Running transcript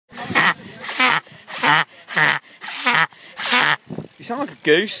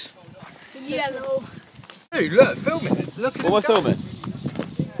goose. Yellow. Dude, look, film it. Look at What am I filming?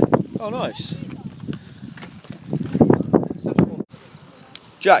 Oh, nice.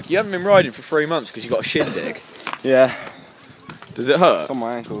 Jack, you haven't been riding for 3 months because you got a shindig. Yeah. Does it hurt? It's on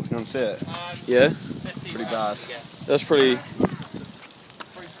my ankle. You want to see it? Yeah. Pretty bad. That's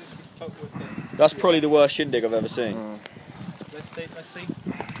probably the worst shindig I've ever seen. Let's see.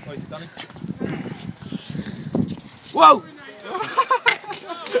 Wait, Danny. Whoa!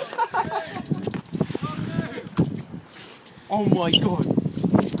 Oh my god.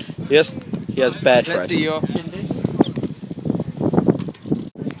 He has bad tread. Let's see your shindig.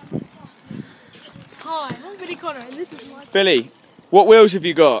 Hi, I'm Billy Connor and this is my... Billy, what wheels have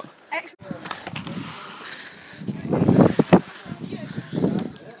you got?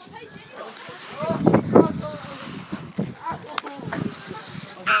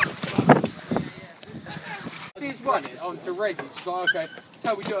 He's running onto race, it's just like, okay, that's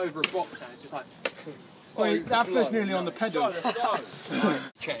how we do it over a box now, it's just like... So that feels nearly on the pedal.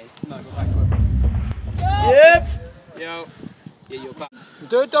 Chain. No, go back to it. Yep. Yo. Yeah, you're back.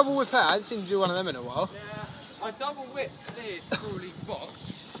 Do a double whip out. I haven't seen you do one of them in a while. Yeah. I double whipped this Crawley's box.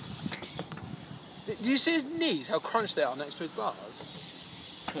 Do you see his knees? How crunched they are next to his bars?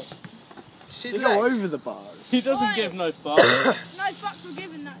 See his They go legs? over the bars. He doesn't give no fuck. No fucks were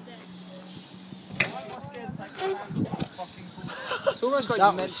given that day. It's almost like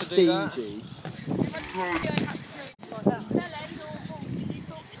That you meant was to do that. steezy. Or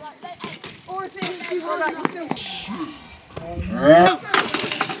if you want that,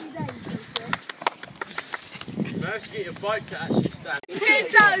 Managed to get your bike to actually stand.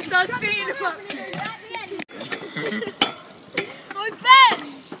 Kids out and starts beating the fuck. Oi, Ben!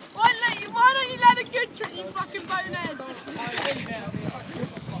 Why don't you let a good trick, you fucking bonehead?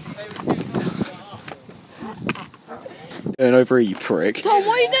 Turn over here, you prick. Tom,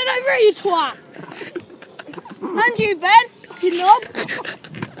 what are you doing over here, you twat? And you, Ben, you knob.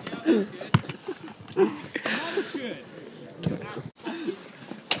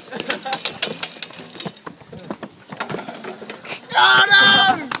 Oh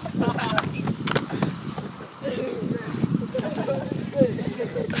no!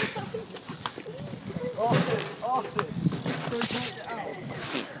 Arson. Don't take it out.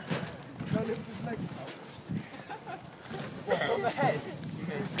 Don't lift his legs out. What, on the head?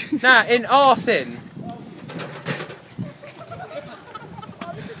 Nah, in arson.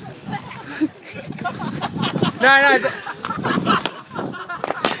 No.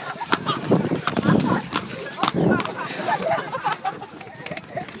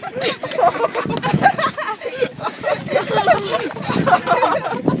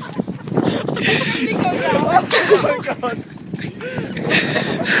 Oh my god.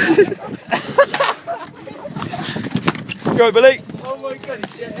 Go, Billy. Oh my god,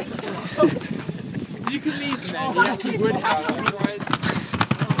 shit. You can leave him there, you actually would have to.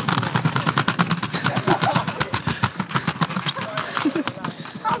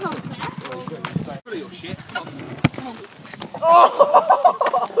 Probably your shit.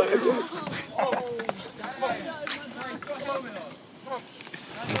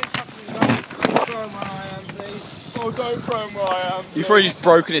 Oh, don't throw him where I am. You've probably just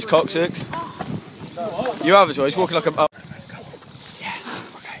broken his coccyx. You have as well. He's walking like a. Oh,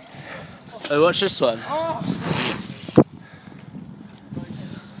 Oh, watch this one.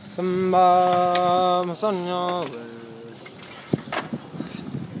 Samba, Masanya.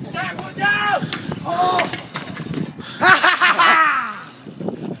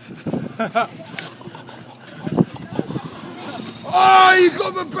 Oh, he's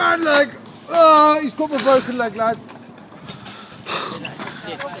got my bad leg. Oh, he's got my broken leg, lad.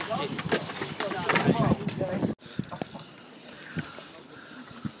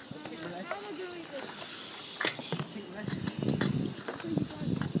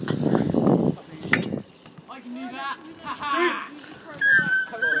 I can do that.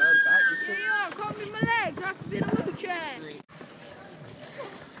 Yeah, can't be my legs, I have to be in a wheelchair.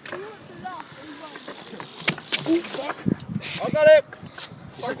 I got it.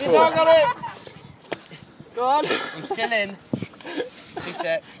 I got it. Go on. I'm still in. 2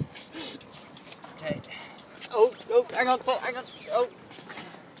 steps. Okay. Oh, hang on. Oh.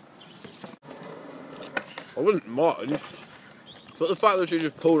 I wouldn't mind, but the fact that she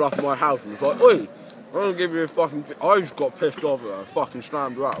just pulled up my house and was like, "Oi, I'm gonna give you a fucking..." I just got pissed off at her and fucking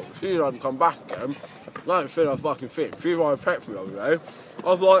slammed her out. She hadn't come back again. I don't feel her fucking thing. She tried to text me the other day.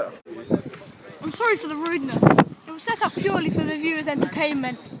 I was like, I'm sorry for the rudeness. It was set up purely for the viewers'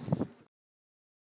 entertainment.